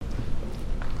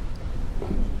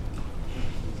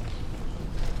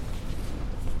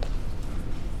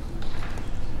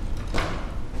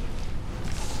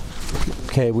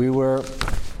Okay, we were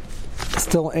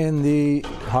still in the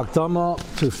Hakdama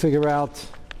to figure out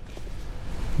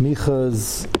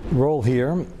Micha's role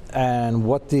here and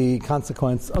what the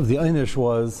consequence of the Einish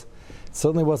was. It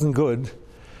certainly wasn't good.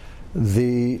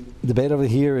 The debate over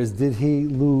here is, did he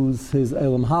lose his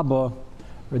Elam Haba,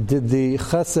 or did the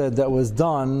Chesed that was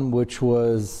done, which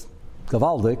was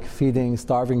Gavaldik, feeding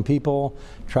starving people,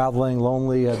 traveling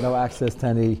lonely, had no access to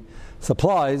any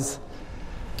supplies,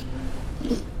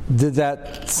 did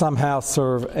that somehow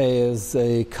serve as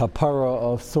a kapara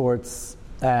of sorts?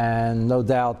 And no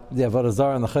doubt the Avodah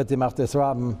Zarah and the Chetim Achtes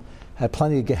Rabim had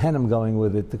plenty of Gehenim going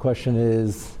with it. The question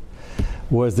is,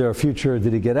 was there a future?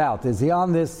 Did he get out? Is he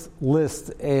on this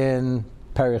list in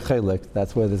Perek Chelik?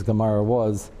 That's where this Gemara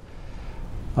was,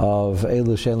 of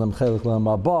Elu Shelem Chelik Lam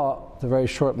Abba, the very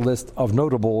short list of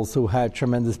notables who had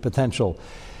tremendous potential.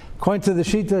 According to the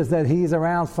Shita, is that he's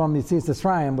around from Yitzis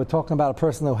Yisrael. We're talking about a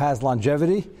person who has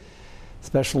longevity,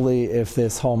 especially if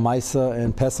this whole Maisa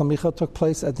in Pesach Micha took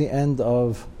place at the end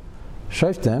of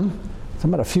Shoftim. It's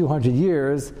about a few hundred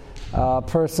years. A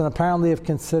person apparently of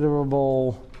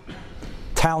considerable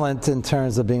talent in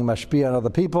terms of being mashpia on other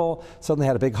people, certainly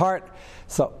had a big heart.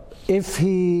 So if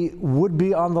he would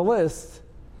be on the list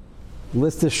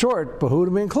is short, but who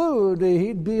do we include?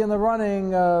 He'd be in the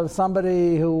running of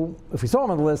somebody who, if we saw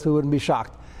him on the list, we wouldn't be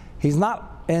shocked. He's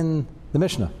not in the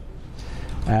Mishnah.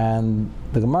 And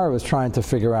the Gemara was trying to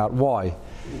figure out why.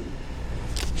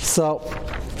 So,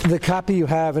 the copy you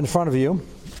have in front of you,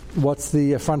 what's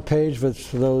the front page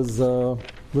for those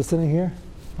listening here?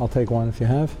 I'll take one if you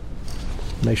have.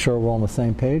 Make sure we're on the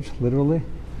same page, literally.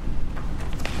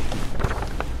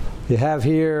 You have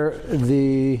here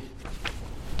the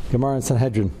Gemara in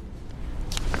Sanhedrin,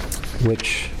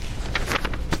 which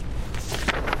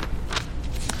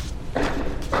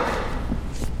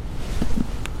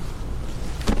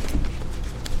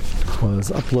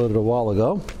was uploaded a while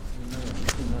ago.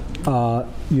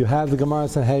 You have the Gemara in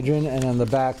Sanhedrin, and on the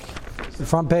back, the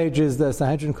front page is the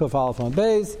Sanhedrin Kuf Aleph on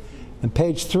Beis, and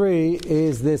page 3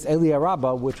 is this Eliyah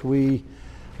Rabbah, which we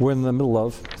were in the middle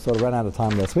of, sort of ran out of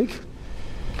time last week.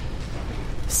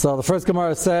 So the first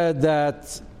Gemara said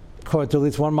that, according to at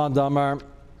least one Mandamar,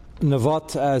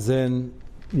 Nevat, as in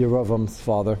Yerovam's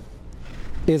father,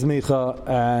 is Micha,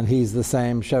 and he's the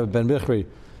same Shevet ben Bichri.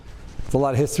 There's a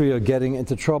lot of history of getting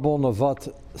into trouble.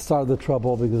 Nevat started the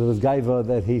trouble because of his gaiva,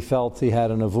 that he felt he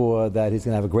had a nevuah that he's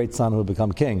going to have a great son who will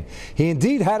become king. He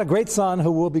indeed had a great son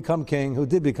who will become king, who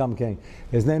did become king.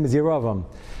 His name is Yerovam.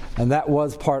 And that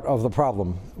was part of the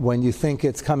problem. When you think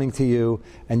it's coming to you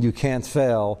and you can't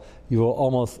fail, you will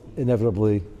almost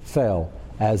inevitably fail,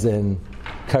 as in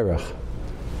Kerech.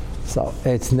 So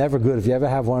it's never good. If you ever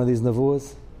have one of these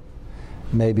nevuahs,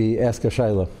 maybe ask a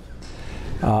shayla.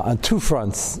 On two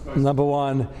fronts. Number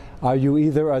one, are you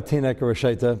either a tinek or a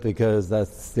shaita? Because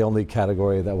that's the only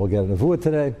category that will get a nevuah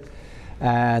today.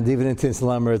 And even in Tin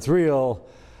Salamer, it's real.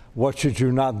 What should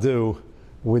you not do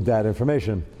with that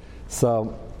information?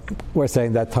 So we're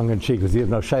saying that tongue-in-cheek because you have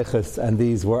no sheikhs, and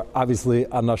these were obviously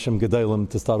anashim gedolim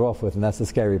to start off with, and that's the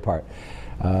scary part.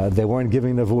 They weren't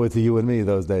giving nevuah to you and me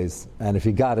those days. And if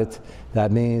you got it,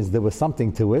 that means there was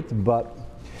something to it, but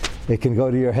it can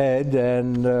go to your head,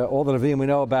 and all the Nevi'im we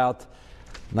know about,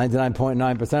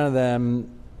 99.9% of them,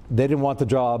 they didn't want the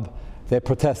job. They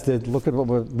protested. Look at what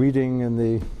we're reading in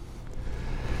the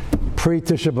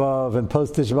pre-Tisha B'Av and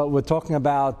post-Tisha B'Av. We're talking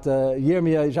about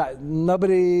Yirmiyah.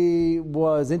 Nobody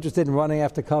was interested in running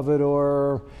after covet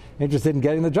or interested in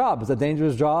getting the job. It's a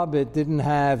dangerous job. It didn't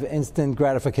have instant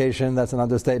gratification. That's an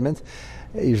understatement.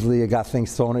 Usually you got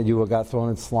things thrown at you or got thrown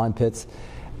in slime pits.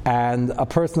 And a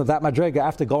person of that madrega,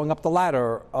 after going up the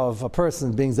ladder of a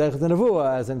person being Zeichet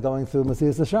Nevuah, as in going through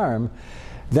Mesilas Yesharim,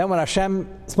 then when Hashem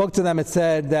spoke to them, it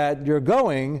said that you're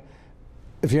going,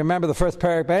 if you remember the first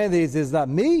parak by any of these, is that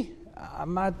me?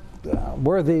 I'm not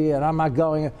worthy and I'm not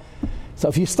going. So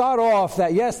if you start off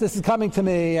that, yes, this is coming to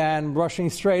me, and rushing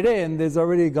straight in, there's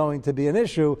already going to be an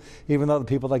issue, even though the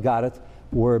people that got it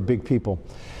were big people.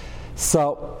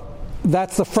 So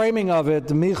that's the framing of it.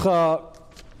 Micha,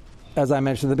 as I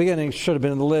mentioned at the beginning, should have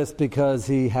been in the list because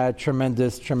he had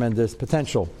tremendous, tremendous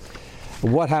potential.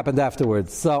 What happened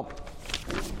afterwards? So,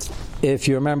 if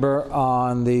you remember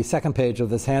on the second page of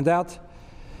this handout,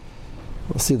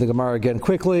 we'll see the Gemara again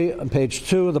quickly. On page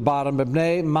 2, at the bottom,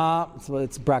 B'nei Ma, so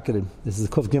it's bracketed. This is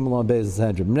Kuf Gimel on Beis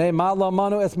Sanhedrin. B'nei Ma lo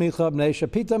manu es micha, b'nei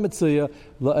shapita mitzuya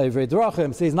la'evrei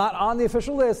drachim. So he's not on the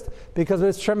official list because of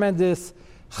his tremendous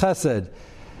chesed.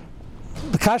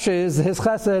 The kasha is, his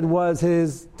chesed was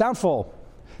his downfall.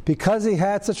 because he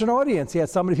had such an audience. He had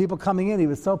so many people coming in. He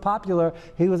was so popular.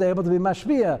 He was able to be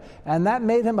mashpia, and that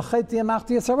made him a chaytiyah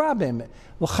machdiyas harabim.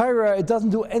 L'chayra, it doesn't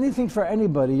do anything for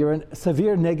anybody. You're in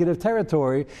severe negative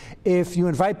territory. If you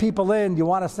invite people in, you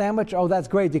want a sandwich? Oh, that's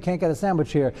great. You can't get a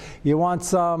sandwich here. You want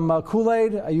some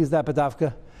Kool-Aid? I use that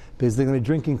badavka because they're going to be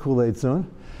drinking Kool-Aid soon.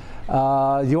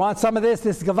 You want some of this?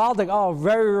 This is Gavaldik. Oh,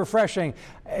 very refreshing.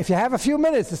 If you have a few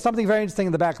minutes, there's something very interesting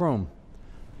in the back room.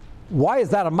 Why is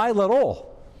that a mile at all?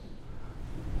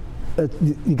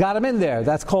 You got him in there.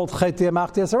 That's called Chetiyah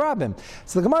Machdiyas Harabim.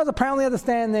 So the Gemara is apparently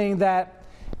understanding that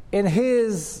in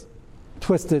his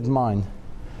twisted mind,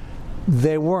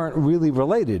 they weren't really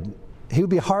related. He would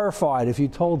be horrified if you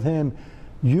told him,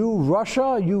 you,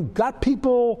 Russia, you got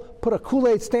people, put a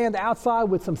Kool-Aid stand outside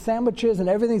with some sandwiches and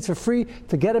everything's for free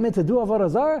to get them in to do Avodah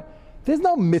Zarah. There's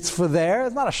no mitzvah there.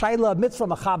 It's not a shayla mitzvah,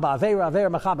 machaba,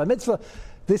 avera, machaba, mitzvah.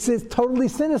 This is totally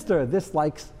sinister. This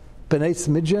likes B'nai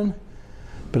Smidjan,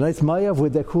 B'nai Mayav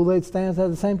with their Kool-Aid stands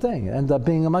had the same thing. It ended up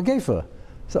being a magefa.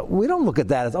 So we don't look at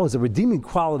that as, it's a redeeming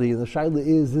quality. The shayla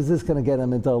is this going to get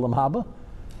him into Olam Haba?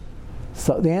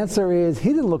 So the answer is, he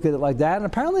didn't look at it like that, and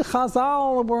apparently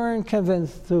Chazal weren't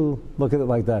convinced to look at it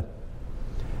like that.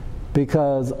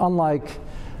 Because unlike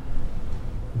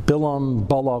Bilam,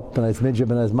 Balak, B'nai Smidja,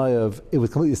 B'nai Mayav, it was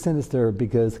completely sinister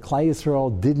because Klai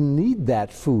Yisrael didn't need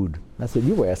that food. That's what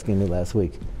you were asking me last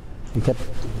week.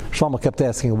 Shlomo kept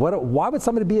asking, why would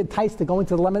somebody be enticed to go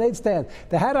into the lemonade stand?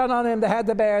 They had it on him, they had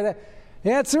the bear.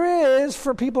 The answer is,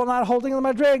 for people not holding the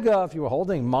madrega. If you were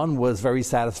holding, man was very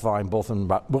satisfying, both in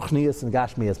Ruchnias and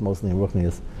Gashmias, mostly in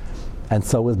Ruchnias. And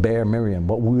so was Be'er Miriam.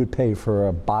 What we would pay for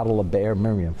a bottle of Be'er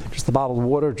Miriam. Just a bottle of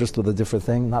water, just with a different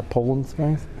thing, not Poland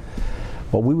strength.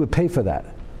 Well, we would pay for that.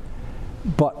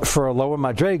 But for a lower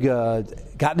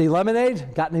madrega, got any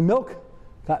lemonade? Got any milk?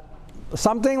 Got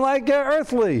something like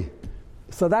earthly.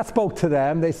 So that spoke to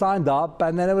them. They signed up,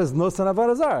 and then it was Nus and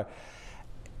Avodah Zarah.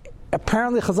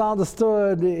 Apparently Chazal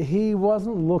understood he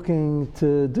wasn't looking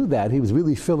to do that. He was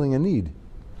really filling a need.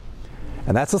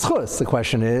 And that's a schus. The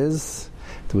question is,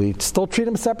 do we still treat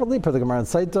him separately, per the Gemara and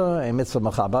Saita, a mitzvah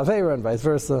machab aveira, and vice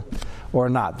versa, or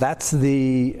not? That's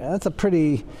a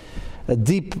pretty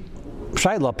deep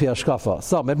shayla pi hashkafa.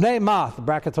 So, mibnei math,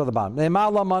 bracket to the bottom.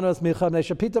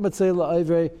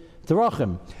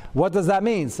 What does that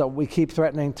mean? So we keep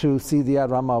threatening to see the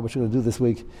Yad Ramah, which we're going to do this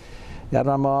week. Yad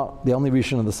Ramah, the only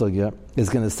Rishon of the sugya, is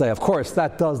going to say, of course,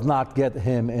 that does not get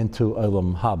him into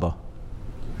Olam Haba.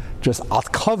 Just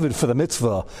covered for the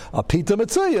mitzvah, a pita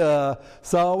mitzvah.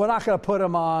 So we're not going to put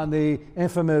him on the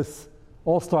infamous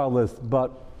all-star list,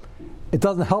 but it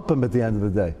doesn't help him at the end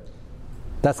of the day.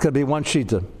 That's going to be one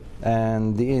shita.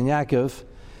 And the Ein Yaakov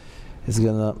is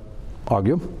going to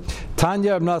argue.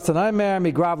 Tanya of Nasan Aimer,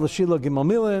 Migrav L'Shila Gimel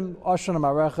Milim, Oshana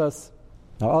Marechas,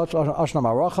 Oshana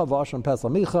Maracha, V'Oshana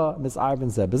Pesach Micha, Mis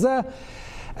Arvin Zeh B'Zeh.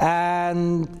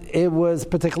 And it was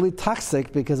particularly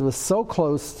toxic because it was so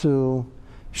close to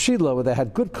Shiloh, where they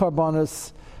had good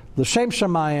carbonis, l'shem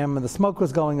shamayim, and the smoke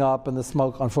was going up, and the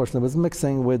smoke, unfortunately, was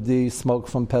mixing with the smoke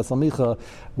from Pesach Micha,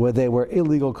 where they were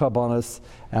illegal carbonis,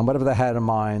 and whatever they had in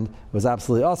mind was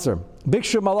absolutely awesome.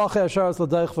 Bikshu malachi asharas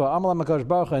l'deichva, amalam hakadosh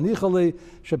baruch hu anichali,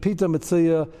 shapita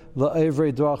mitziyah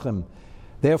la'evrei drachim.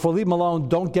 Therefore, leave him alone.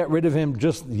 Don't get rid of him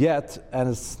just yet. And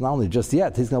it's not only just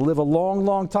yet, he's going to live a long,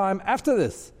 long time after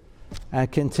this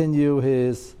and continue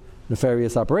his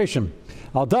nefarious operation.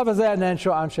 Al davazeh and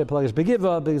ensho anshe pelagish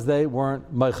begiva, because they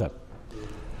weren't meicha.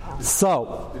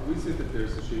 So, did we say that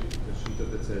there's a sheet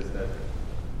that says that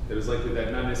it was likely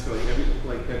that not necessarily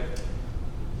that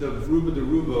the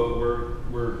Ruba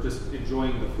were just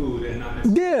enjoying the food and not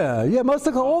necessarily... Yeah, most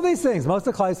of all these things, most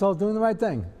of Klai Yisrael is doing the right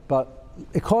thing, but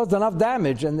it caused enough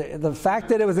damage, and the fact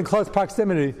that it was in close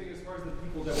proximity. As far as the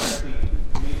people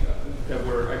that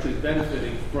were actually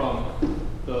benefiting from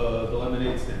the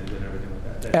lemonade stands and everything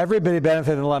like that. Everybody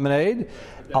benefited from lemonade.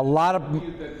 A lot of,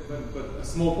 but a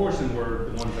small portion were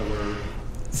the ones that were.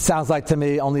 Sounds like to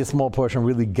me only a small portion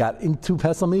really got into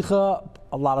Pesach Micha.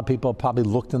 A lot of people probably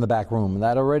looked in the back room, and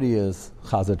that already is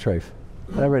Chazar Treif.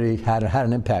 That already had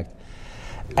an impact.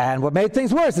 And what made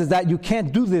things worse is that you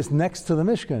can't do this next to the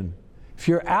Mishkan. If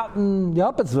you're out in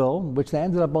Yoppitzville, which they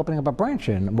ended up opening up a branch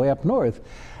in, way up north,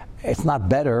 it's not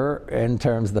better in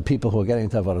terms of the people who are getting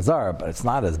into Avodah Zarah, but it's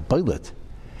not as boilet.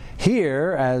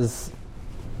 Here, as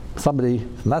somebody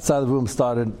from that side of the room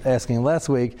started asking last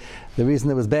week, the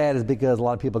reason it was bad is because a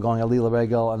lot of people going Alila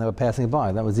Regal and they were passing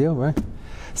by. That was you, right?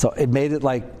 So it made it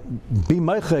like, be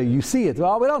meicha, you see it.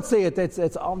 Well, we don't see it,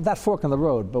 it's on that fork in the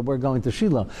road, but we're going to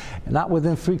Shiloh. And not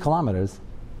within 3 kilometers.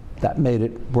 That made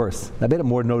it worse. That made it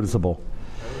more noticeable.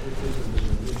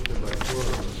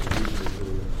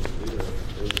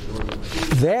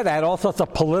 There, they had all sorts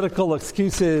of political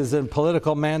excuses and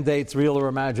political mandates, real or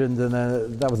imagined, and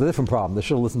that was a different problem. They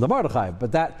should have listened to Mordechai,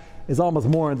 but that is almost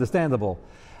more understandable.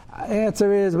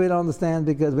 Answer is we don't understand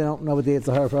because we don't know what the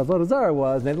Yetzer Hara for Avodah Zarah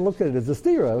was. They didn't look at it as a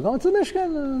stira. We're going to the Mishkan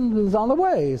and it's on the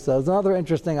way. So it's another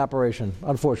interesting operation,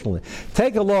 unfortunately.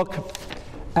 Take a look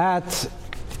at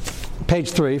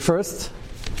page 3 first.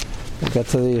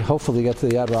 Hopefully get to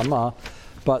the Yad Ramah.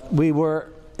 But we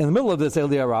were in the middle of this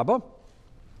Eliyah Rabbah.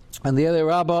 And the Eliyah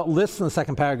Rabbah lists in the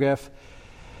second paragraph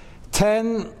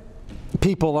 10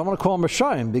 people, I want to call them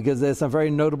Rishayim, because there's some very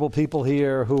notable people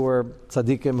here who were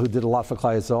tzaddikim who did a lot for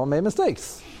Klal Yisrael and made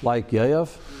mistakes, like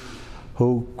Yoav,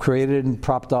 who created and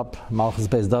propped up Malchus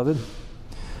Beis David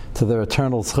to their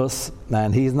eternal zchus,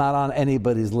 and he's not on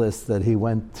anybody's list that he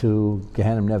went to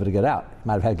Gehenna never to get out. He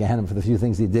might have had Gehenna for the few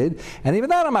things he did, and even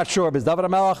that I'm not sure, because David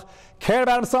HaMelech cared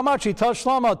about him so much, he told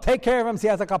Shlomo, take care of him, so he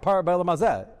has a kapara b'olam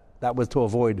hazeh. That was to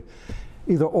avoid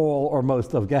either all or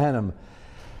most of Gehenna.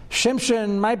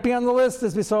 Shimshon might be on the list,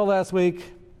 as we saw last week.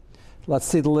 Let's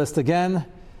see the list again,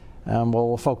 and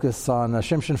we'll focus on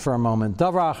Shimshon for a moment.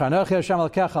 The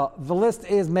list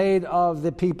is made of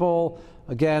the people,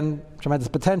 again, tremendous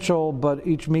potential, but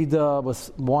each midah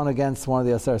was one against one of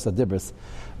the Aseret Adibris.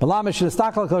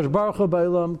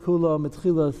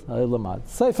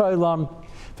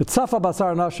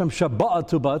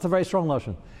 It's a very strong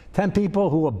notion. 10 people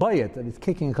who were bayit, and he's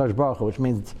kicking Kosh Baruch Hu, which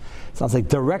means it sounds like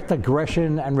direct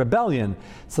aggression and rebellion.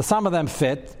 So some of them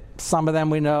fit, some of them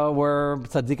we know were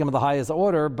tzaddikim of the highest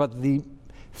order, but the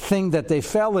thing that they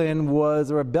fell in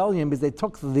was a rebellion because they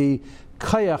took the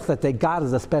kayach that they got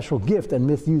as a special gift and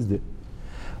misused it,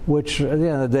 which at the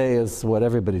end of the day is what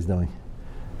everybody's doing.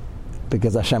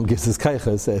 Because Hashem gives his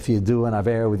kaychas. If you do an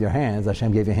aver with your hands,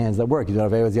 Hashem gave you hands that work. You do an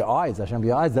aver with your eyes, Hashem gave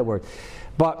you eyes that work.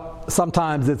 But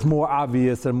sometimes it's more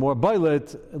obvious and more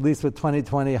boilet, at least with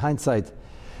 2020 hindsight.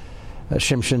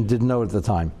 Shimshon didn't know it at the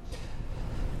time.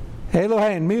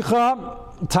 Elohein,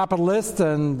 Micha, top of the list,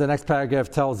 and the next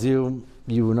paragraph tells you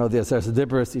know the Aseret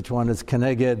Dibros, each one is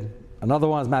Keneged. Another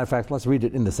one, as a matter of fact, let's read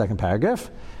it in the second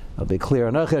paragraph. It'll be clear.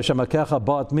 Anochi Hashem Akecha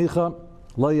ba'at Micha,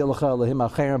 lo yelecha Elohim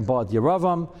acherem ba'at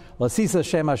Yeravam, l'sisa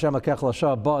Shem Hashem Akecha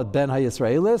l'shah ba'at Ben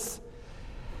HaYisraelis.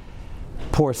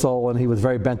 Poor soul, and he was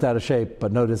very bent out of shape,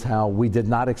 but notice how we did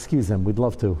not excuse him. We'd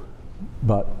love to,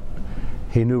 but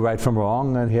he knew right from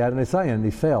wrong, and he had an Isaiah, and he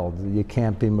failed. You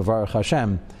can't be Mevarach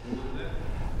Hashem.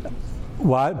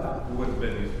 What? Who was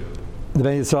Ben Yisrael? The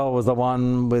Ben Yisrael was the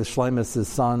one with Shleimus, his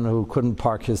son, who couldn't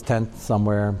park his tent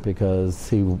somewhere because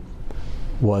he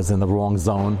was in the wrong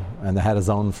zone, and they had a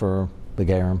zone for the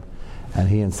Gerim, and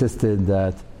he insisted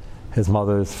that his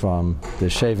mother's from the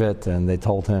Shevet, and they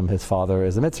told him his father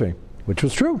is a Mitzri, which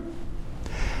was true.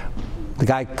 The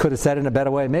guy could have said it in a better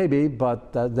way, maybe,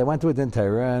 but they went to a din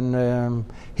Torah, and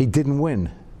he didn't win.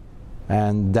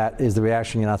 And that is the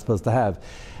reaction you're not supposed to have.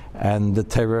 And the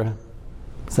Torah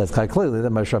says quite clearly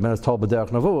that Moshe Rabbeinu told B'derech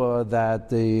Nevuah that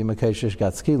the Mekeshish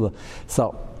got skila.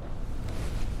 So,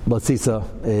 Latzisa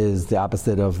is the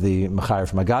opposite of the Mechayer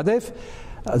from Agadev.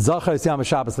 Zachar is Yom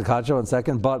Shabbos L'Kadsho, 1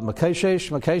 second, but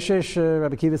Mekeshish,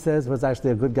 Rabbi Kiva says, was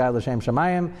actually a good guy, L'Shem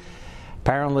Shamayim.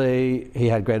 Apparently, he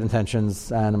had great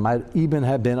intentions, and it might even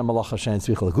have been a Malach Hashem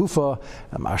Tzvicha L'Gufa,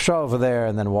 a Marsha over there,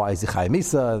 and then why is he Chai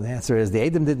Misa? The answer is the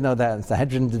Edom didn't know that, and the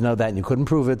Sanhedrin didn't know that, and you couldn't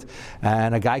prove it.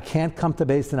 And a guy can't come to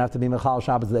Beis Din after being Mechal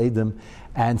Shabbos the Edom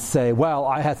and say, well,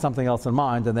 I had something else in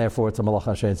mind, and therefore it's a Malach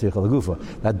Hashem Tzvicha L'Gufa.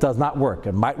 That does not work.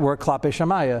 It might work Klape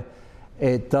Shamaya.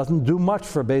 It doesn't do much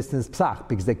for Beis Din's Psach,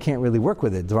 because they can't really work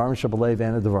with it. Devarim Shabbalei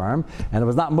and Devarim, and it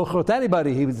was not Muchar to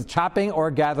anybody. He was chopping or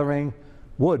gathering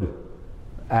wood.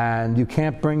 And you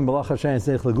can't bring Malach Hashem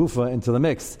Tzich Legufa into the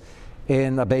mix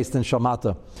in a Beis Din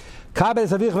Shalmata. But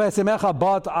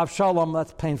Avshalom,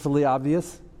 that's painfully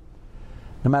obvious.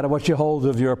 No matter what you hold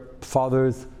of your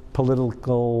father's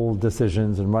political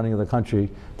decisions and running of the country,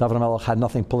 David HaMelech had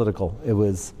nothing political. It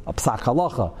was a Psak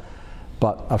Halacha.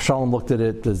 But Avshalom looked at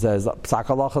it as Psak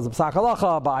Halacha is a Psak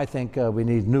Halacha, but I think we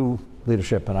need new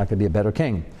leadership and I could be a better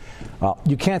king.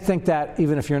 You can't think that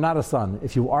even if you're not a son.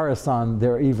 If you are a son,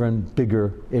 there are even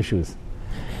bigger issues.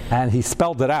 And he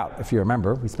spelled it out, if you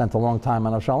remember. We spent a long time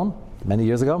on Avshalom, many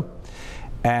years ago.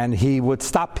 And he would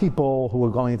stop people who were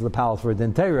going into the palace for a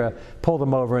din Torah, pull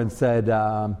them over and said,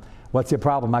 what's your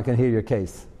problem? I can hear your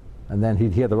case. And then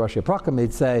he'd hear the Rosh Yiprakam,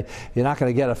 he'd say, you're not going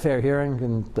to get a fair hearing.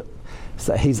 And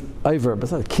so he's over,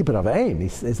 but keep it of aim.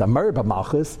 He's a Meribah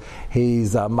Malchus.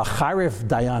 He's a Macharif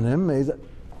Dayanim.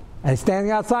 And he's standing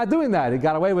outside doing that. He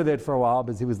got away with it for a while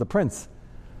because he was the prince.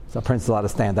 So the prince is allowed to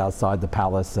stand outside the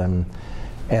palace and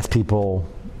ask people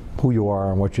who you are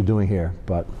and what you're doing here.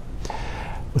 But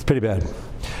it was pretty bad.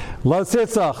 Lo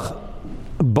Sitzach.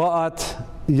 Ba'at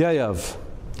Yayav.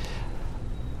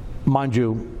 Mind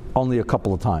you, only a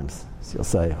couple of times. So you'll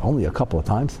say, only a couple of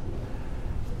times?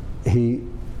 He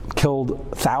killed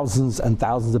thousands and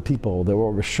thousands of people. They were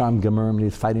over Sham Gemurim, and he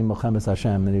was fighting Milchemes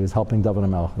Hashem, and he was helping David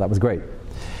HaMelech. That was great.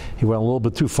 He went a little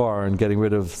bit too far in getting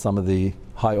rid of some of the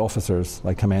high officers,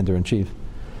 like Commander-in-Chief.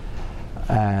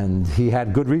 And he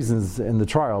had good reasons in the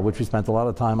trial, which we spent a lot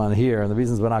of time on here, and the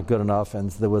reasons were not good enough, and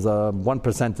there was a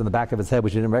 1% in the back of his head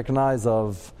which he didn't recognize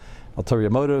of ulterior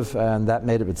motive, and that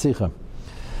made it Ritzicha.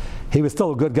 He was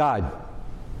still a good guy,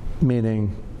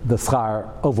 meaning the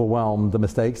schar overwhelmed the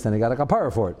mistakes, and he got a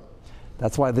kapara for it.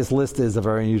 That's why this list is a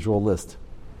very unusual list.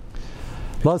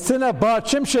 Lo sinah ba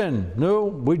Shimshon. No,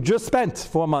 we just spent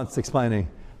 4 months explaining.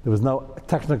 There was no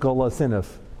technical lo sinah,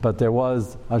 but there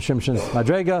was a Shimshon's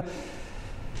madrega.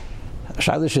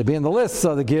 Shaila should be in the list,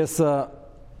 so the Girsa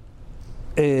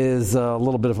is a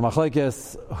little bit of a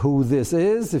machlekes who this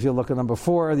is. If you look at number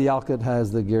 4, the Yalkut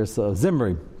has the Girsa of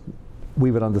Zimri.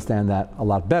 We would understand that a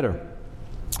lot better.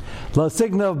 La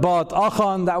signa bat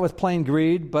achan, that was plain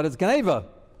greed, but it's geneva.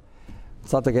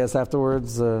 Tzaddik asked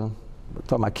afterwards, we're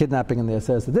talking about kidnapping in the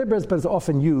Aseret Dibros, but it's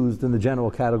often used in the general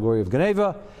category of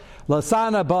geneva. La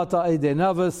sana bata eidei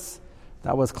navas,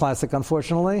 that was classic,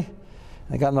 unfortunately.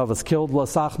 They got Novus killed. La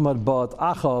Sachmad bat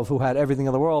Achav, who had everything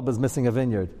in the world, was missing a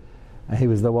vineyard. And he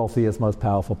was the wealthiest, most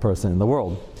powerful person in the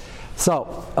world.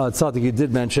 So, Tzaddik, you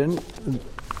did mention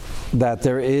that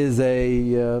there is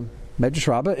a Medrash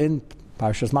Rabbah in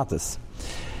Parshas Matis.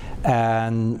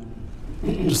 And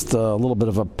just a little bit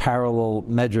of a parallel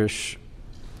Medrash,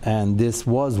 and this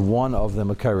was one of the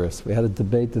Makaris. We had a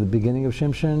debate at the beginning of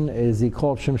Shimshon. Is he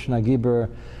called Shimshon HaGiber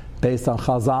based on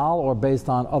Chazal or based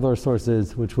on other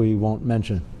sources which we won't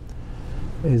mention?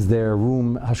 Is there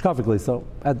room hashkafically? So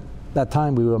at that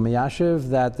time we were miyashiv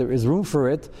that there is room for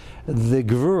it. The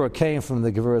Gevurah came from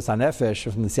the Gevurah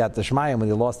Sanefesh, from the Siyat Shmayim. When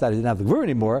he lost that, he didn't have the Gevurah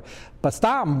anymore. But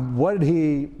Stam, what did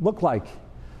he look like?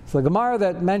 So the Gemara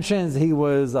that mentions he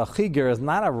was a Chiger is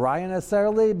not a Raya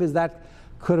necessarily, because that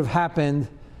could have happened.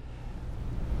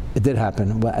 It did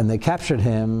happen, and they captured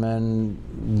him,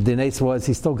 and the nace was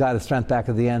he still got his strength back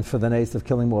at the end for the nace of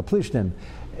killing more Plishtim.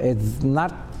 It's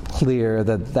not clear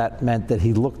that that meant that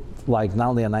he looked like not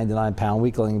only a 99-pound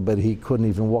weakling, but he couldn't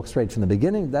even walk straight from the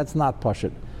beginning. That's not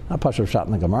Pashut. Not Pashut shot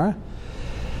in the Gemara.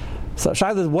 So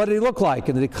Shaila, what did he look like?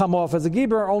 And did he come off as a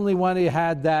Gibber only when he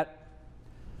had that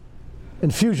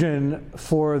infusion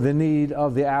for the need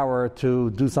of the hour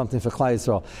to do something for Klai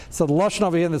Yisrael? So the Lashon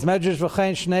over here in this Medrash,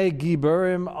 v'chein shnei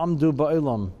giburim amdu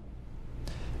ba'ilam,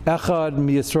 echad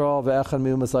mi Yisrael ve'echad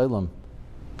mi umas olam.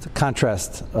 It's a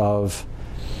contrast of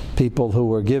people who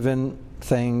were given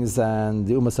things, and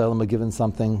the umas olam were given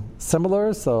something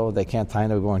similar, so they can't tie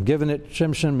no weren't given it.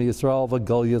 Shimshon mi Yisrael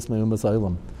ve'golius mi umas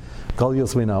olam.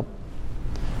 Golius we know,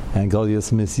 and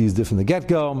Golius misused it from the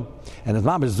get-go. And it's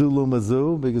not Zulu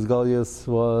Mazu, because Goliath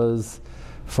was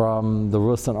from the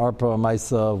Rus and Arpa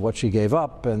Maisa, what she gave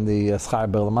up, and the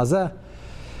Schar Bel Mazeh.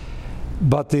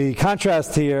 But the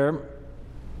contrast here,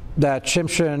 that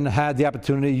Shimshon had the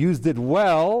opportunity, used it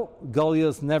well,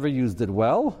 Goliath never used it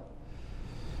well.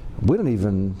 We don't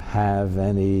even have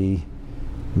any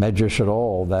Medrash at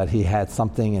all that he had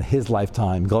something in his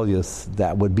lifetime, Goliath,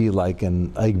 that would be like an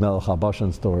Eig Melech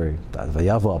HaBashan story.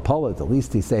 Vayavo Apolit, at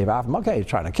least he saved Avram. Okay, he's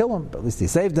trying to kill him, but at least he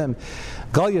saved him.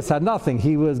 Goliath had nothing.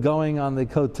 He was going on the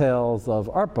coattails of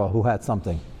Arpa, who had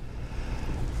something.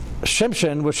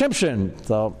 Shimshon was Shimshon.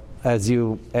 So, as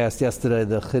you asked yesterday,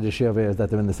 the Chiddush over here is that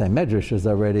they're in the same Medrash is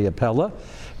already a Pella.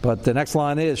 But the next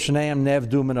line is, Shneim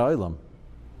Nevdu Min Olam.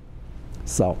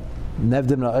 So,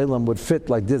 Nevdim Na'ilam would fit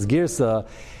like this Girsa.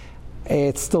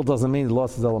 It still doesn't mean he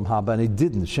lost his Olam Haba, and he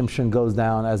didn't. Shimshon goes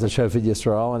down as a Shofet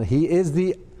Yisrael, and he is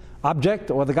the object,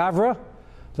 or the Gavra,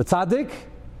 the Tzaddik,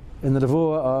 in the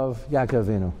Nevuah of Yaakov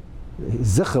Avinu.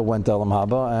 Zicha went to Olam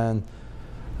Haba, and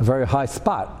a very high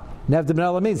spot. Nevdim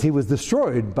Na'ilam means he was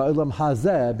destroyed by Olam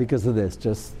Hazeh because of this.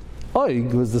 He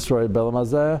was destroyed by Olam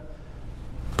Hazeh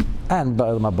and by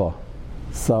Olam Haba.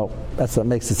 So that's what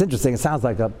makes this interesting. It sounds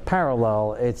like a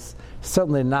parallel. It's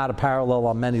certainly not a parallel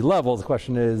on many levels. The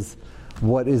question is,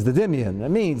 what is the Dimion? It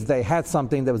means they had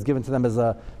something that was given to them as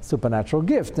a supernatural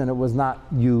gift, and it was not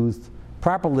used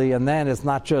properly. And then it's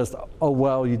not just, oh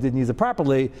well, you didn't use it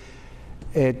properly.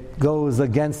 It goes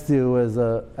against you as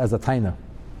a taina.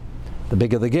 The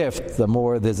bigger the gift, the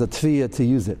more there's a tfiyah to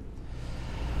use it.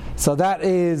 So that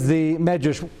is the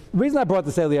Medrash. The reason I brought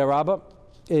this Eliyah Rabbah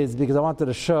is because I wanted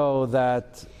to show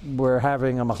that we're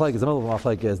having a machlekes, the middle of a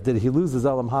machlekes. Did he lose his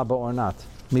Olam Haba or not?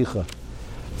 Micha.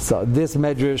 So this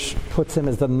Medrash puts him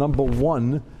as the number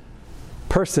one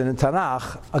person in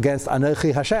Tanakh against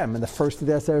Anochi Hashem in the first of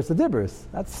the Aseret Dibros.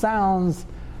 That sounds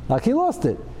like he lost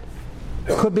it.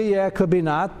 Could be, yeah, could be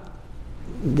not.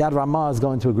 Yad Ramah is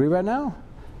going to agree right now,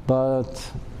 but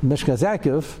Mishkas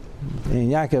Yaakov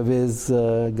is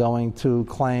going to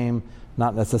claim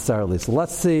not necessarily. So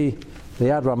let's see the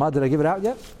Yad Ramah. Did I give it out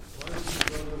yet?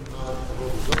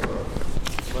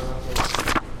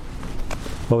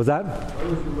 What was that?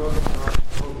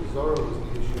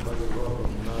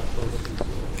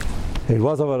 It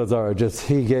was Avodah Zarah, just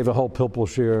he gave a whole pilpul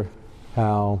shir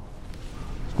how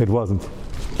it wasn't,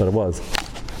 but it was.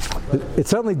 It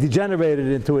certainly degenerated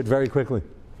into it very quickly.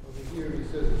 Here he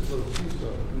says it's lo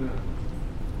tisa.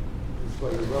 It's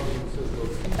like Yeravam says lo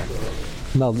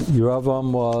tisa. No,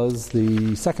 Yeravam was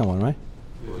the second one, right?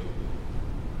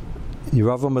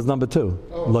 Yeravam was number 2.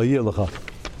 Lo Yilacha.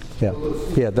 Yeah, Lo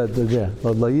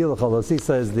Yilacha, Lo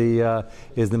Sisa is the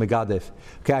Megadef.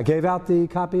 Okay, I gave out the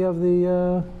copy of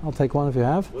the. I'll take one if you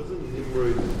have. Wasn't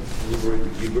Nimrod the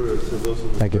Gibber? It says also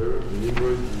Thank you.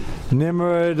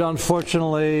 Nimrod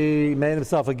unfortunately made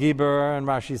himself a Gibber, and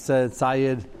Rashi said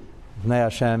Sayyid Bnei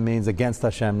Hashem means against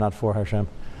Hashem, not for Hashem.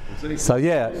 So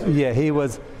he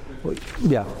was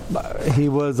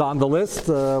on the list.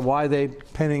 Why are they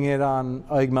pinning it on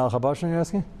Oig Melech HaBashan, you're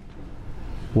asking?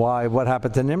 Why? What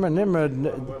happened to Nimrod?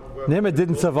 Nimrod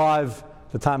didn't survive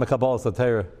the time of Kabbalah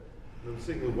Satira. I'm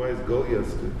saying, why is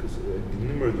Goliath? Because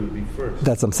Nimrod would be first.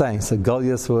 That's what I'm saying. So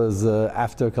Goliath was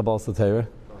after Kabbalah Satira.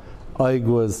 Oig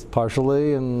was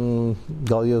partially, and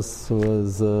Goliath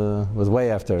was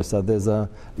way after. So there's a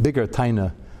bigger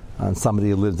taina on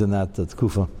somebody who lived in that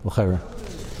Kufa, L'chera.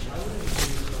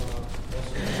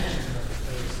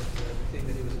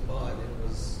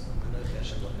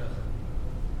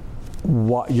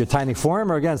 What, you're tiny for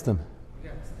him or against him?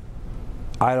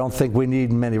 I don't think we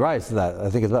need many rights to that. I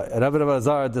think it's at Avodah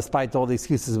Zarah, despite all the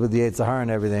excuses with the Yetzer Hara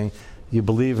and everything, you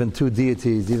believe in 2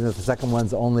 deities, even if the second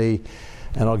one's only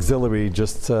an auxiliary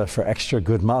just for extra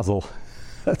good mazel.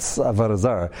 That's Avodah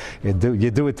Zarah. You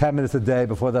do it 10 minutes a day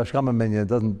before the Hashkama minyan, it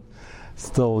doesn't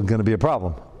still going to be a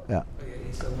problem. Yeah.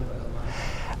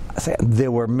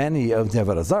 There were many of the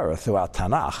Avodah Zarah throughout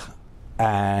Tanakh,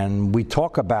 and we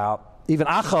talk about even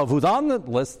Achav, who's on the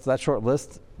list, that short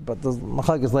list, but the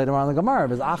Machlek is later on in the Gemara,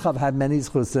 because Achav had many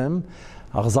zchusim,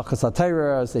 Achzakas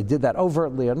HaTorah, they did that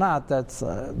overtly or not, that's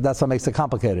what makes it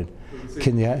complicated.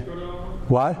 Can you?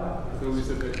 What? So we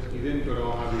said that he didn't go to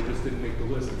Achav, he just didn't make the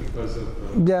list because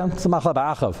of... Yeah, it's a Machlek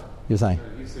by Achav, you're saying.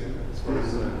 He's saying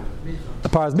as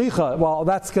far as Micha, well,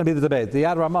 that's going to be the debate. The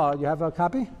Yad Ramah, you have a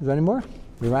copy? Is there any more?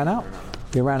 You ran out?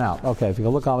 You ran out. Okay, if you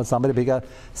can look on with somebody, but you got to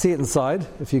see it inside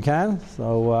if you can.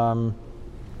 So,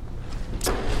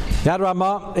 Yad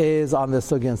Ramah is on the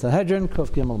Sugi and Sanhedrin,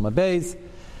 Kuf Gimel Mabez.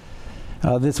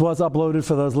 This was uploaded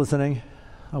for those listening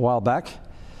a while back.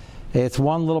 It's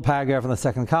one little paragraph in the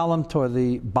second column toward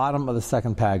the bottom of the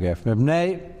second paragraph.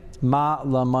 Mibnei ma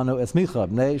lamanu esmicha,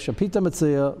 bnei shapita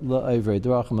metzia la'evrei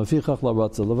drachim lefichach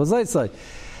la'ratza levazaysai.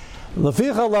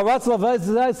 Lefichach la'ratza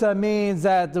levazaysai means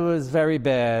that it was very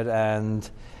bad and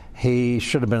he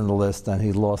should have been in the list and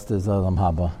he lost his Olam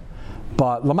Haba.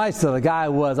 But Lamaisa, the guy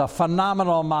was a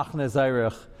phenomenal Machne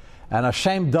Zayrich and a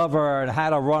shame dover and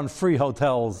had to run free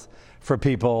hotels for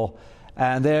people,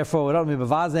 and therefore we don't mean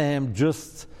bavaza him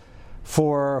just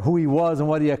for who he was and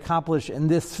what he accomplished in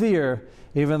this sphere,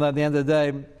 even though at the end of the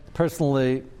day,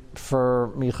 personally,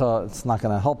 for Micha, it's not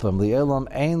going to help him. Li'elam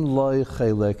ein loy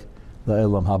chelik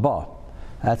le'elam haba.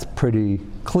 That's pretty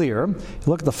clear. You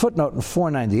look at the footnote in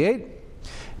 498.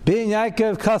 Being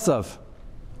Yaakov Kasav.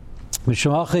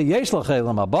 Mishumachi yesh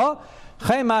l'chelam haba.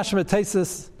 Chay mashma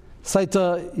tesis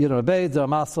saita yirabei the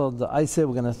masal the aise.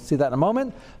 We're going to see that in a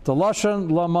moment. The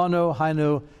lashon lamanu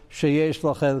hainu sheyesh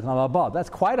l'chelam haba. That's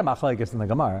quite a machlekes in the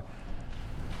Gemara.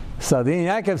 So the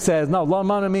Yaakov says no.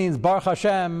 Lamanu means Baruch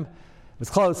Hashem. It's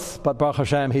close, but Baruch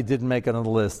Hashem he didn't make it on the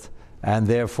list, and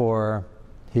therefore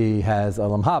he has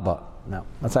Olam Haba. Now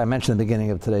that's why I mentioned at the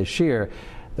beginning of today's shir.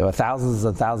 There were thousands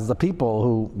and thousands of people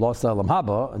who lost Olam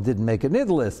Haba and didn't make it near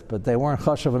the list, but they weren't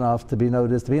chashuv enough to be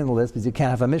noticed to be in the list, because you can't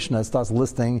have a Mishnah that starts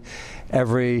listing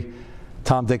every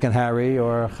Tom, Dick, and Harry,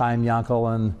 or Chaim,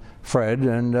 Yankel, and Fred,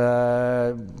 and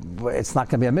it's not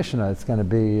going to be a Mishnah, it's going to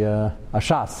be a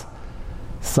Shas.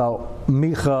 So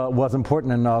Micha was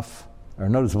important enough, or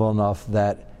noticeable enough,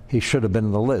 that he should have been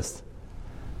in the list.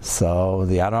 So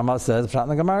the Yad Ramah says, Pshat in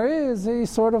the Gemara is, he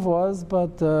sort of was,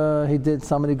 but he did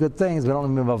so many good things. We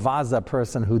don't even avaz that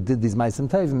person who did these Maisim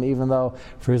Tevim, even though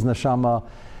for his neshama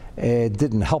it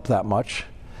didn't help that much.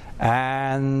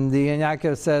 And the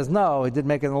Yaakov says, no, he did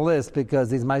make it in the list because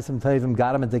these Maisim Tevim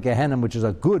got him into Gehenim, which is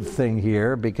a good thing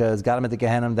here, because got him into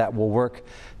Gehenim that will work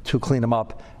to clean him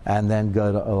up and then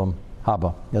go to Olam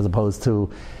Haba, as opposed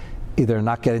to either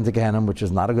not getting to Gehenna, which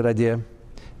is not a good idea,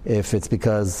 if it's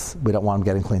because we don't want them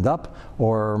getting cleaned up,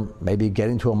 or maybe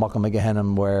getting to a Makom Gehenna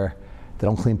where they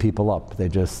don't clean people up, they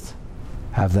just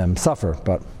have them suffer.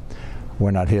 But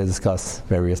we're not here to discuss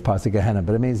various parts of Gehenna,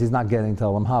 but it means he's not getting to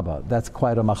Olam Haba. That's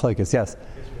quite a machlekes, yes?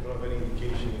 We don't have any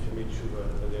indication if he made tshuva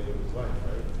at the end of his life,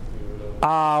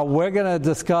 right? We're going to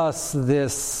discuss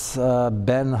this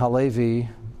Ben Halevi,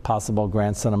 possible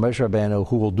grandson of Moshe Rabbeinu,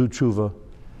 who will do tshuva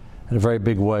in a very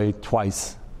big way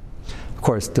twice. Of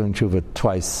course, doing tshuva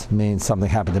twice means something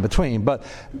happened in between, but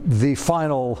the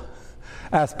final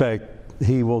aspect,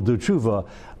 he will do tshuva.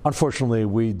 Unfortunately,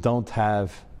 we don't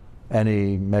have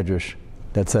any medrash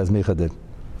that says Micha did.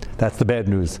 That's the bad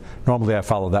news. Normally I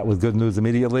follow that with good news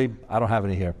immediately. I don't have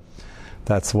any here.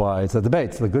 That's why it's a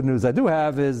debate. So the good news I do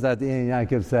have is that the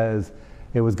Yaakov says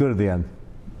it was good at the end,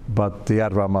 but the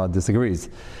Yad Rama disagrees.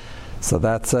 So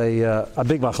that's a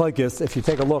big machlekes. If you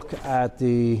take a look at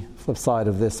the flip side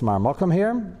of this Mar Mokum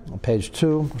here, on page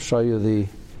 2, I'll show you the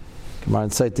Gemara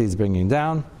and Seiti is bringing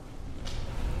down.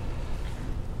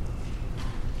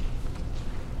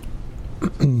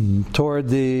 Toward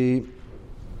the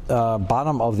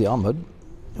bottom of the Amud,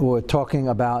 we're talking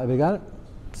about, have you got it?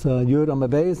 So Yud Amud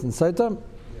Beis and Seita.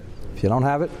 If you don't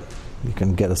have it, you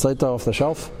can get a Seita off the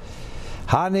shelf.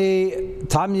 Hani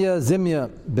Tamya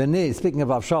Zimya Beni, speaking of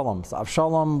Avshalom. So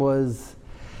Avshalom was,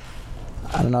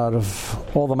 I don't know, out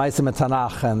of all the Maisim in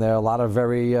Tanakh, and there are a lot of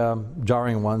very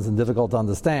jarring ones and difficult to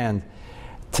understand,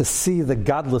 to see the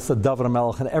godless of David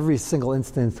HaMelech in every single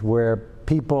instance where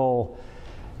people,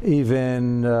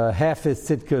 even half his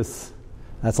tzidkus,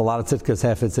 that's a lot of tzidkus,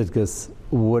 half his tzidkus,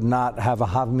 would not have a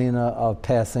havmina of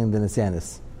passing the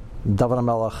Nisyanis. David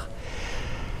HaMelech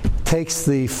takes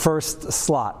the first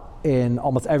slot in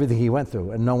almost everything he went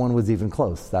through, and no one was even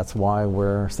close. That's why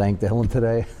we're saying Tehillim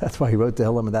today. That's why he wrote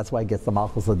Tehillim, and that's why he gets the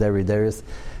Malchus Laderi Darius.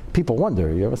 People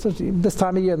wonder, this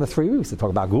time of year in the 3 weeks, they talk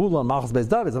about Gula and Malchus Beis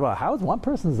David. About how is one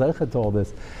person zeichet to all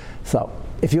this? So,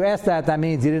 if you ask that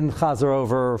means you didn't chazer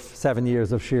over 7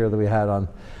 years of shir that we had on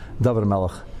David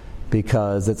HaMelech,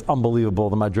 because it's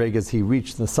unbelievable the madregas he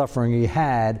reached, the suffering he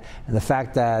had, and the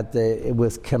fact that it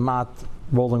was kemat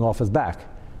rolling off his back.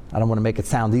 I don't want to make it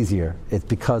sound easier. It's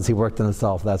because he worked on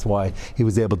himself. That's why he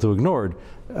was able to ignore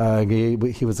it.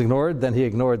 He was ignored, then he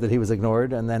ignored that he was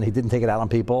ignored, and then he didn't take it out on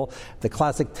people. The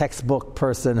classic textbook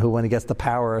person who, when he gets the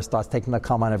power, starts taking the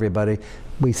come on everybody.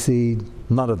 We see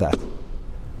none of that.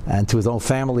 And to his own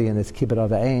family and his kibbut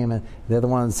of aim, and they're the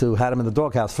ones who had him in the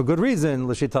doghouse for good reason.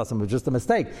 L'shitasim, it was just a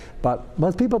mistake. But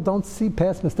most people don't see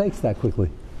past mistakes that quickly.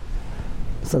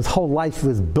 So his whole life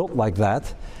was built like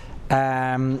that.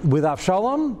 With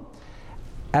Avshalom,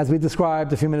 as we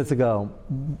described a few minutes ago,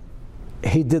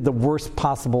 he did the worst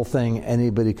possible thing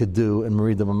anybody could do in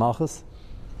Merida Malchus,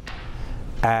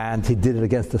 and he did it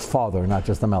against his father, not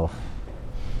just the Melech.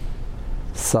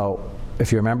 So,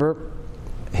 if you remember,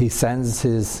 he sends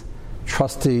his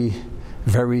trusty,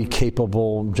 very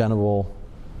capable general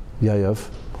Yayev,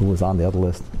 who was on the other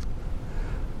list,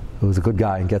 who was a good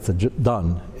guy and gets it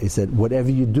done. He said, whatever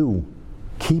you do,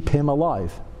 keep him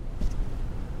alive.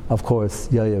 Of course,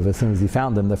 Yayev, as soon as he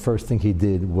found him, the first thing he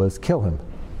did was kill him,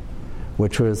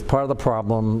 which was part of the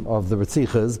problem of the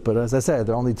Ritzichas. But as I said,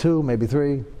 there are only 2, maybe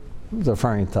 3. He was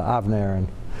referring to Avner and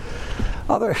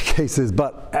other cases.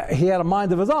 But he had a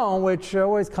mind of his own, which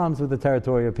always comes with the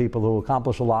territory of people who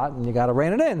accomplish a lot, and you got to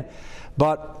rein it in.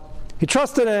 But he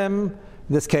trusted him.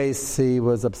 In this case, he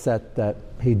was upset that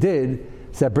he did.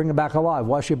 He said, bring him back alive.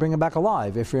 Why should you bring him back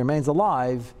alive? If he remains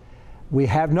alive, we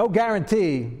have no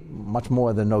guarantee, much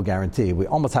more than no guarantee. We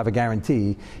almost have a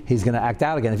guarantee he's going to act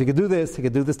out again. If he could do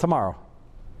this tomorrow.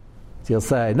 So he'll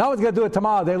say, no one's going to do it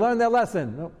tomorrow. They learned their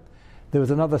lesson. Nope. There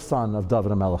was another son of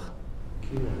David HaMelech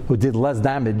who did less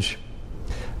damage,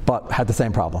 but had the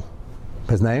same problem.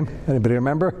 His name? Anybody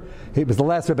remember? He was the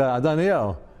last rebellion,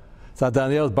 Adoniel. So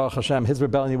Adoniel's Baruch Hashem, his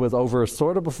rebellion was over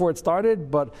sort of before it started,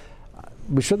 but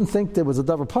we shouldn't think there was a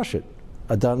Davar Pashit.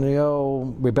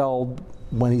 Adoniel rebelled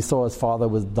when he saw his father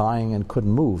was dying and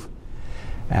couldn't move.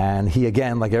 And he,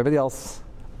 again, like everybody else,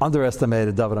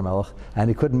 underestimated David HaMelech, and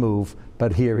he couldn't move,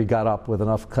 but here he got up with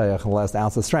enough kayach, the last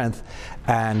ounce of strength,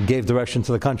 and gave direction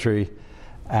to the country.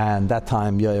 And that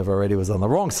time, Yayev already was on the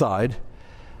wrong side,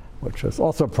 which was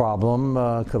also a problem,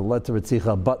 could have led to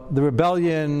Ritzicha, but the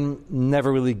rebellion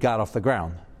never really got off the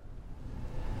ground.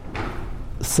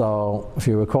 So, if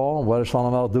you recall, what did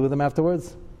Shlomo HaMelech do with him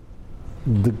afterwards?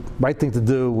 The right thing to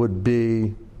do would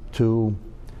be to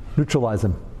neutralize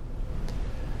him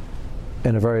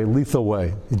in a very lethal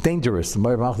way. It's dangerous. The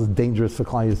Meir Malchus is dangerous for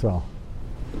Klal Yisrael.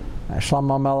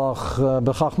 Shlomo Melech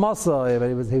b'chachmasa,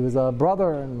 but he was a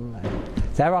brother. And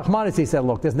Rachmanis, he said,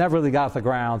 look, this never really got off the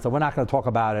ground, so we're not going to talk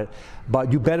about it,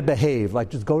 but you better behave. Like,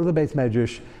 just go to the Beis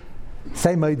Medrash,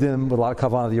 say Meidim with a lot of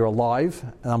kavanah that you're alive,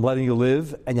 and I'm letting you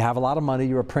live, and you have a lot of money,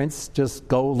 you're a prince, just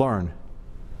go learn.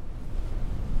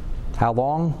 How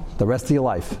long? The rest of your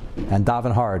life. And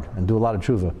daven hard, and do a lot of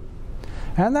tshuva.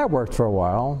 And that worked for a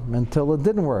while, until it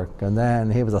didn't work. And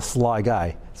then he was a sly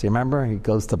guy. So you remember, he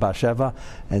goes to Bathsheba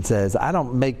and says, I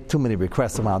don't make too many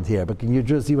requests around here, but can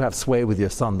you have sway with your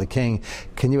son, the king.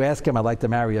 Can you ask him, I'd like to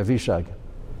marry Avishag?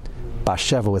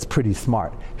 Bathsheba was pretty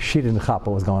smart. She didn't chop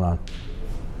what was going on.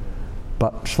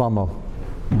 But Shlomo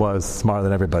was smarter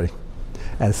than everybody.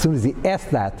 And as soon as he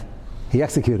asked that, he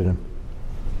executed him.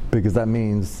 Because that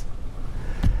means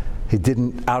he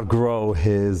didn't outgrow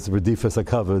his redifus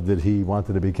hakavod that he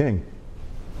wanted to be king.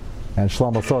 And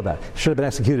Shlomo saw that. Should have been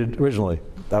executed originally.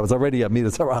 That was already a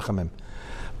midas harachamim.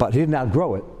 But he didn't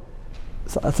outgrow it.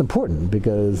 So that's important,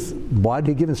 because why did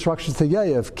he give instructions to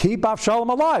Yaakov? Keep Avshalom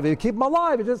alive. If you keep him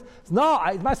alive, he just,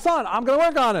 my son, I'm going to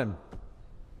work on him.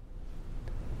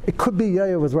 It could be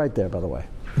Yaakov was right there, by the way.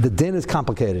 The din is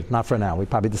complicated, not for now. We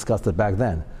probably discussed it back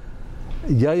then.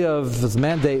 Yaakov's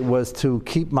mandate was to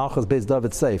keep Malchus Beis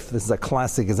David safe. This is a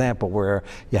classic example where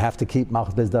you have to keep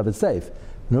Malchus Beis David safe.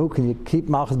 No, can you keep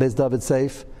Malchus Beis David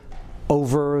safe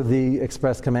over the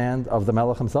express command of the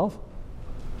Melech himself?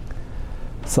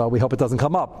 So we hope it doesn't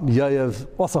come up. Yaakov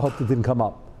also hoped it didn't come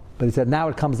up. But he said, now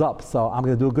it comes up, so I'm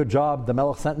going to do a good job. The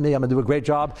Melech sent me, I'm going to do a great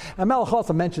job. And Melech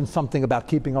also mentioned something about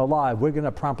keeping alive. We're going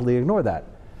to promptly ignore that.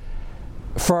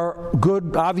 For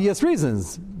good, obvious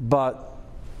reasons. But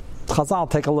Chazal,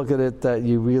 take a look at it, that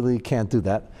you really can't do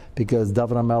that, because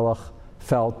David HaMelech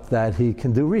felt that he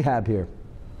can do rehab here.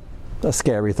 A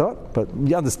scary thought, but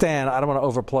you understand, I don't want to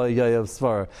overplay Yaakov's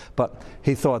svara, but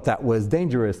he thought that was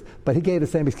dangerous. But he gave the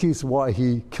same excuse why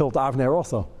he killed Avner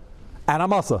also, and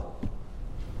Amasa.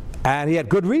 And he had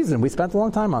good reason. We spent a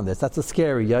long time on this. That's a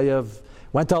scary. Yaakov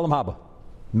went to Olam Haba,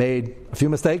 made a few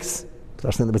mistakes,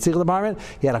 especially in the B'tzichah department.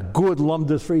 He had a good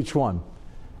lumdus for each one.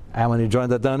 And when he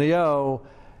joined Adoniyo,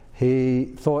 he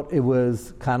thought it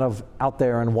was kind of out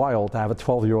there and wild to have a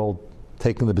 12-year-old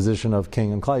taking the position of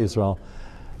king in Klal Yisrael.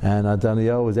 And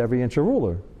Adoniyo was every inch a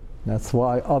ruler. That's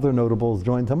why other notables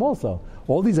joined him also.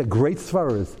 All these are great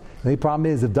svaras. The problem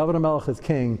is, if David HaMelech is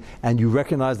king and you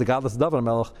recognize the godless David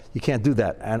HaMelech, you can't do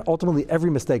that. And ultimately, every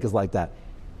mistake is like that.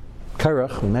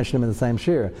 Korach, we mentioned him in the same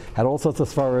shir, had all sorts of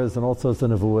svaras and all sorts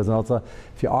of nevuas. And also,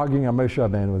 if you're arguing on Moshe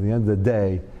Rabbeinu, at the end of the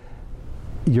day,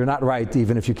 you're not right,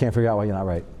 even if you can't figure out why you're not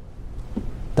right.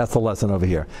 That's the lesson over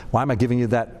here. Why am I giving you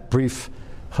that brief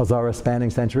Chazara spanning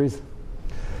centuries?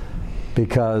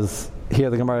 Because here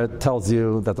the Gemara tells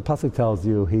you, that the Pasuk tells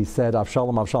you, he said,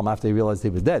 Avshalom, Avshalom, after he realized he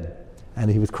was dead. And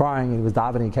he was crying, and he was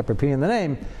davening, he kept repeating the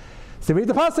name. So read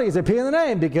the Pasuk, he's repeating the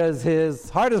name because his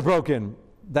heart is broken.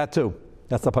 That too.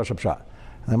 That's the Pashup shot.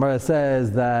 And the Gemara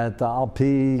says that Al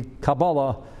Pi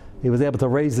Kabbalah, he was able to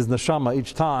raise his neshama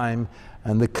each time,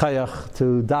 and the kayach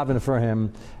to daven for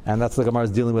him. And that's what the Gemara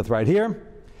is dealing with right here.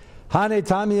 Hane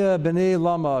Tamya B'nei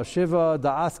Lama Shiva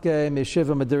Da'aske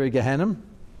Meshiva Madiri Gehenim.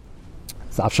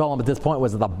 So Avshalom at this point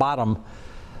was at the bottom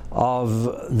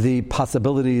of the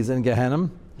possibilities in Gehenim.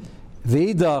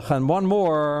 V'idach, and one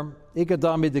more,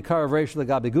 Ikadami Dikar Reish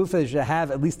Legabi Gufe, should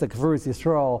have at least a Kavuris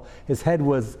Yisrael. His head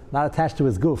was not attached to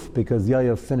his goof because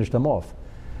Yaakov finished him off.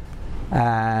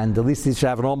 And at least he should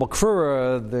have a normal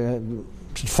Kavura,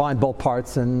 should find both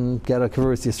parts and get a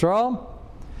Kavuris Yisrael.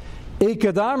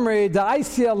 Ikadamri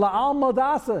Da'isya La'alma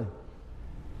Dasa.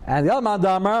 And the other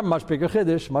Damar, much bigger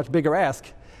Chiddush, much bigger ask,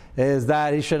 is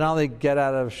that he should not only get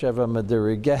out of Sheva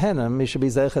Maduri Gehenim, he should be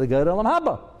Zeicha to go to Olam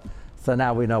Haba. So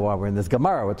now we know why we're in this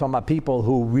Gemara. We're talking about people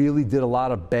who really did a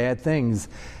lot of bad things.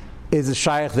 Is a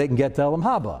shaykh they can get to Olam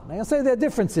Haba? Now, I'll say there are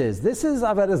differences. This is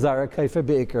Avodah Zarah, Kaifer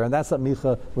Be'ikr, and that's what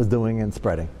Micha was doing and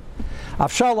spreading.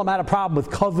 Avshalom had a problem with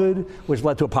kavod, which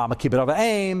led to a problem with keeping over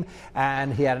aim,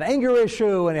 and he had an anger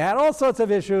issue, and he had all sorts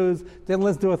of issues, didn't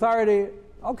listen to authority.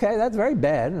 Okay, that's very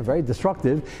bad and very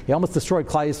destructive. He almost destroyed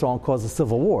Klal Yisrael and caused a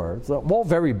civil war. It's all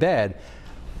very bad.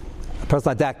 A person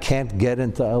like that can't get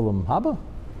into Olam Haba.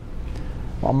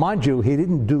 Well, mind you, he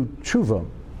didn't do tshuva,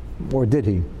 or did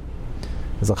he?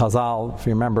 As a Chazal, if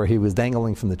you remember, he was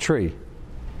dangling from the tree.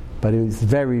 But he was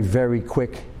very, very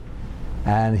quick,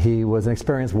 and he was an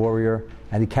experienced warrior,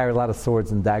 and he carried a lot of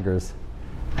swords and daggers.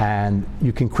 And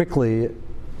you can quickly,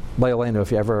 Leilenu, if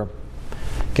you ever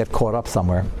get caught up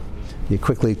somewhere, you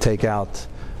quickly take out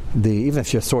even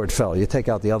if your sword fell, you take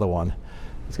out the other one.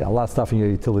 It's got a lot of stuff in your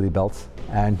utility belts,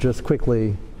 and just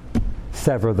quickly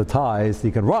sever the ties.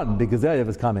 You can run because the Yaakov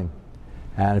is coming.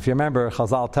 And if you remember,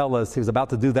 Chazal tell us he was about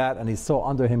to do that, and he saw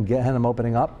under him Gehenna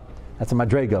opening up. That's a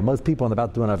madrega. Most people when they're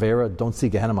about to do an Avera don't see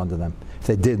Gehenna under them. If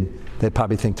they did, they'd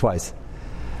probably think twice.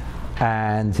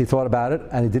 And he thought about it,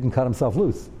 and he didn't cut himself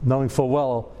loose, knowing full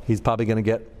well he's probably going to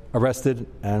get arrested,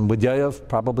 and with Yayav,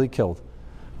 probably killed,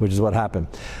 which is what happened.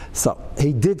 So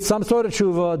he did some sort of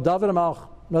tshuva. David HaMelech,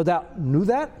 no doubt, knew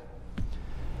that.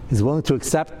 He's willing to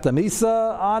accept the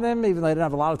Misa on him, even though he didn't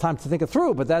have a lot of time to think it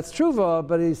through, but that's tshuva,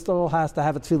 but he still has to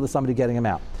have a tefillah, somebody getting him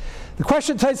out. The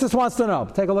question Taisus wants to know,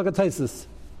 take a look at Taisus.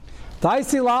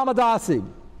 Daisi lama dasi.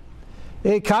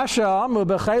 Kasha amu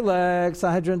bechelek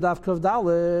Sanhedrin daf kuf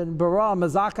dalid bara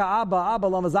mazaka abba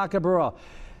la mazaka bara.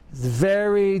 It's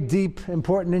very deep,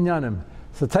 important in Yanim.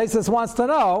 So Taisus wants to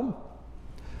know.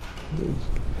 The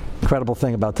incredible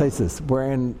thing about Taisus,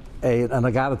 we're in an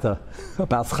Agadata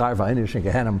about Schar v'Hinish and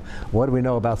Gehenim. What do we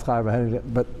know about Schar v'Hinish?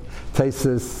 But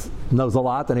Taisus knows a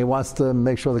lot, and he wants to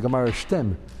make sure the Gemara is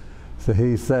shtim. So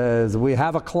he says we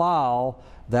have a klal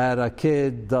that a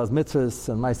kid does mitzvahs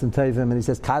and ma'asim tevim, and he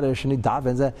says kaddish and he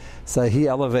davens, so he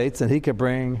elevates and he could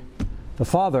bring the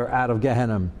father out of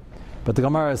Gehenim. But the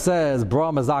Gemara says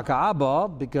bra mazaka abba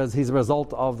because he's a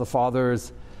result of the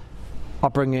father's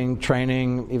upbringing,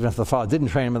 training, even if the father didn't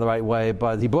train him in the right way,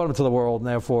 but he brought him to the world, and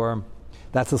therefore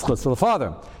that's the schutz to the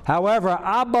father. However,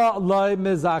 abba loy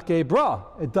mizake bra,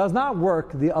 it does not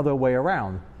work the other way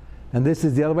around, and this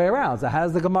is the other way around. So how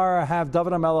does the Gemara have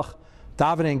David HaMelech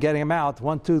davening, getting him out,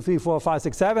 1, 2, 3, 4, 5,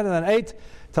 6, 7, and then 8,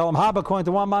 tell him haba according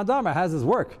to one mandamar? How does this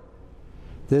work?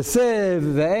 This is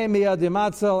ve'emi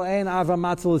adimatzel ein ava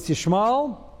matzel is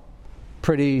Yishmael.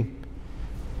 Pretty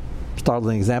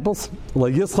startling examples. Lo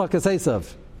Yitzchak is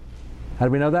Esav. How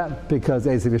do we know that? Because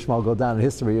Esav and Yishmael go down in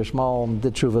history. Yishmael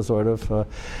did tshuva sort of to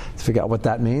figure out what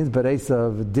that means, but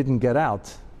Esav didn't get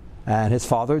out, and his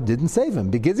father didn't save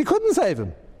him because he couldn't save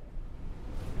him.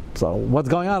 So what's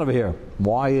going on over here?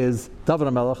 Why is David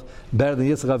HaMelech better than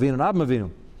Yitzchak Avinu and Avraham Avinu?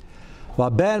 Well,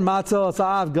 ben matzel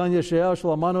asav gan yeshayel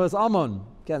shlamanu es Amon.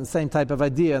 Again, the same type of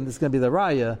idea, and this is going to be the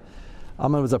raya.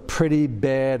 Amon was a pretty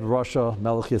bad Rasha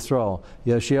Melech Yisrael.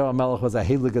 Yeshayel Melech was a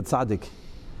heilig tzaddik.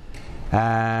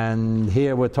 And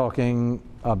here we're talking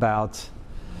about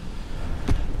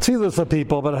tefillos for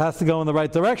people, but it has to go in the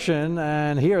right direction,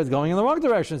 and here it's going in the wrong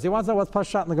direction. So he wants to know what's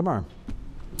pashat in the Gemara.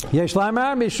 Yesh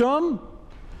lamer mishum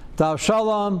Dav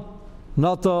Shalom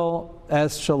Noto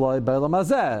Es Shaloi Beilam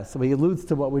Hazeh. So he alludes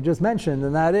to what we just mentioned,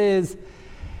 and that is,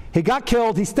 he got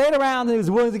killed, he stayed around, and he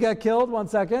was willing to get killed, 1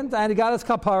 second, and he got his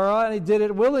kapara, and he did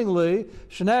it willingly.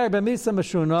 Shnei b'misa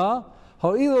meshuna,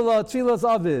 ho'ilu lo tfilas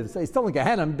aviv. So he's still in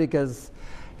Gehenna because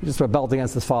he just rebelled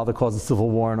against his father, caused a civil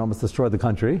war, and almost destroyed the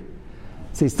country.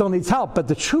 So he still needs help, but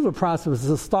the tshuva process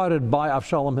is started by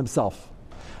Avshalom himself.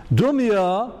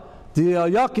 Dumya, the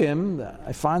Yoyakim,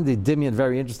 I find the Dimion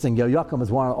very interesting. Yoyakim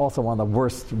is also one of the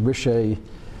worst Rishei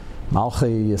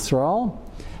Malchi Yisrael.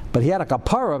 But he had a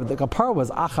kapara, but the kapara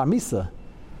was Achamisa.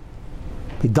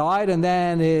 He died, and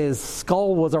then his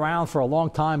skull was around for a long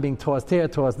time, being tossed here,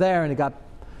 tossed there, and he got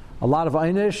a lot of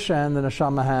einish, and the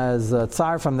neshama has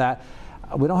tsar from that.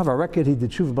 We don't have a record he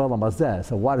did tshuva b'olam hazeh,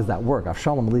 so why does that work?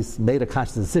 Avshalom at least made a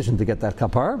conscious decision to get that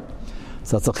kapara.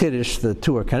 So it's a chiddush, the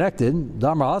two are connected.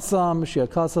 Damar Asam,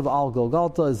 Shiakasav al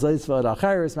Golgotha, Zeisva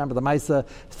Acheris. Remember the Maisa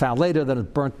is found later, then it's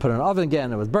burnt, put in an oven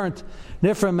again, it was burnt.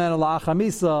 Nifrim men ala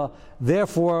Achamisa,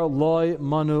 therefore loy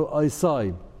manu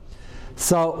oisai.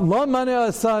 So loy manu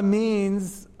oisai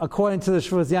means, according to the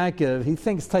Shvuz Yankov, he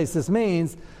thinks Taisus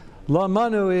means loy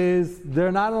manu is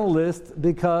they're not on the list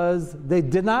because they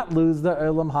did not lose their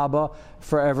Olam Haba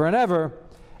forever and ever.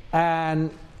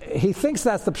 And he thinks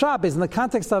that's the pshat, because in the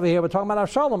context over here, we're talking about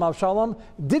Avshalom. Avshalom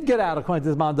did get out according to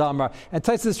his mandamar. And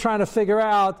Taisus is trying to figure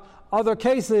out other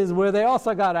cases where they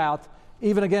also got out,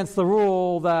 even against the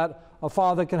rule that a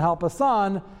father can help a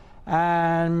son.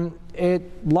 And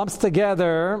it lumps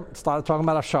together, started talking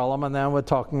about Avshalom, and then we're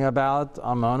talking about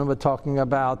Ammon, and we're talking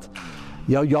about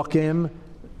Yoakim.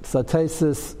 So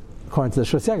Taisus, according to the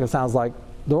Shus Yaakov, sounds like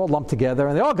they're all lumped together,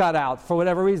 and they all got out for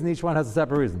whatever reason. Each one has a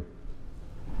separate reason.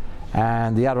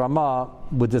 And the Yad Ramah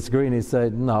would disagree, and he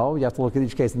said, no, you have to look at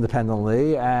each case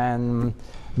independently, and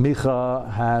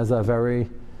Micha has a very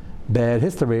bad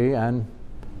history, and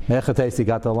Mechatesi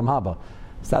got the Olam Haba.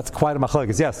 So that's quite a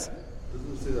machlokes, yes?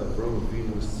 Doesn't it say that Avraham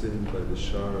Avinu was sinned by the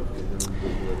Shar of Gehenna,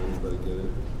 doesn't let anybody get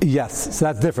it? Yes, so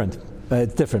that's different.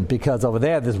 It's different, because over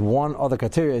there's one other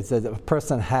criteria. It says if a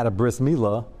person had a bris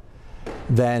milah,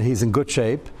 then he's in good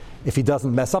shape. If he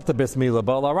doesn't mess up the bris milah,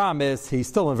 but Aram is, he's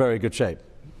still in very good shape.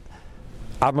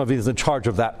 Avraham Avinu is in charge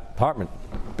of that department.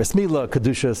 Bris milah,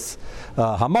 kedushas,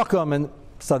 hamakam, and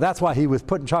So that's why he was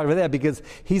put in charge over there, because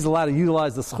he's allowed to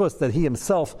utilize the schus that he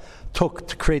himself took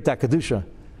to create that kedusha.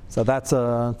 So that's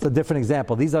a different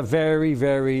example. These are very,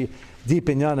 very deep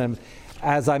in Yanim.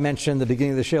 As I mentioned at the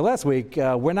beginning of the shir last week,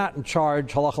 we're not in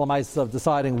charge, halacha l'maisa, of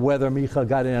deciding whether Micha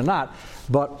got in or not.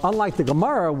 But unlike the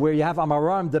Gemara, where you have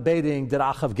Amaram debating, did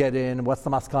Achav get in, what's the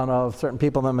maskana of certain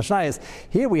people in the Mishnayos,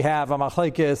 here we have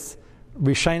Amachlekes,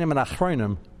 Rishainim and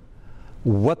Achronim.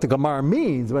 What the Gemara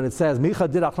means when it says,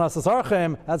 Micha did Achnasas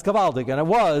Archem, that's Gavaldik. And it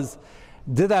was,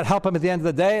 did that help him at the end of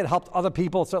the day? It helped other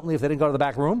people, certainly if they didn't go to the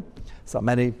back room. So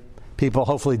many people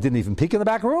hopefully didn't even peek in the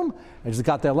back room. They just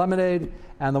got their lemonade.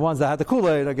 And the ones that had the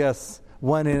Kool-Aid, I guess,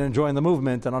 went in and joined the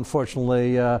movement. And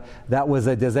unfortunately, that was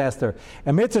a disaster.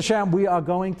 And Mitzvah Shem, we are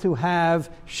going to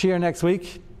have shir next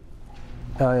week,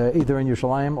 either in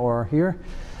Yerushalayim or here.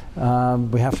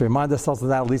 We have to remind ourselves of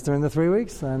that at least during the 3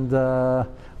 weeks. And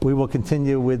we will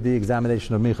continue with the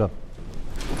examination of Micha.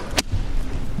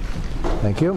 Thank you.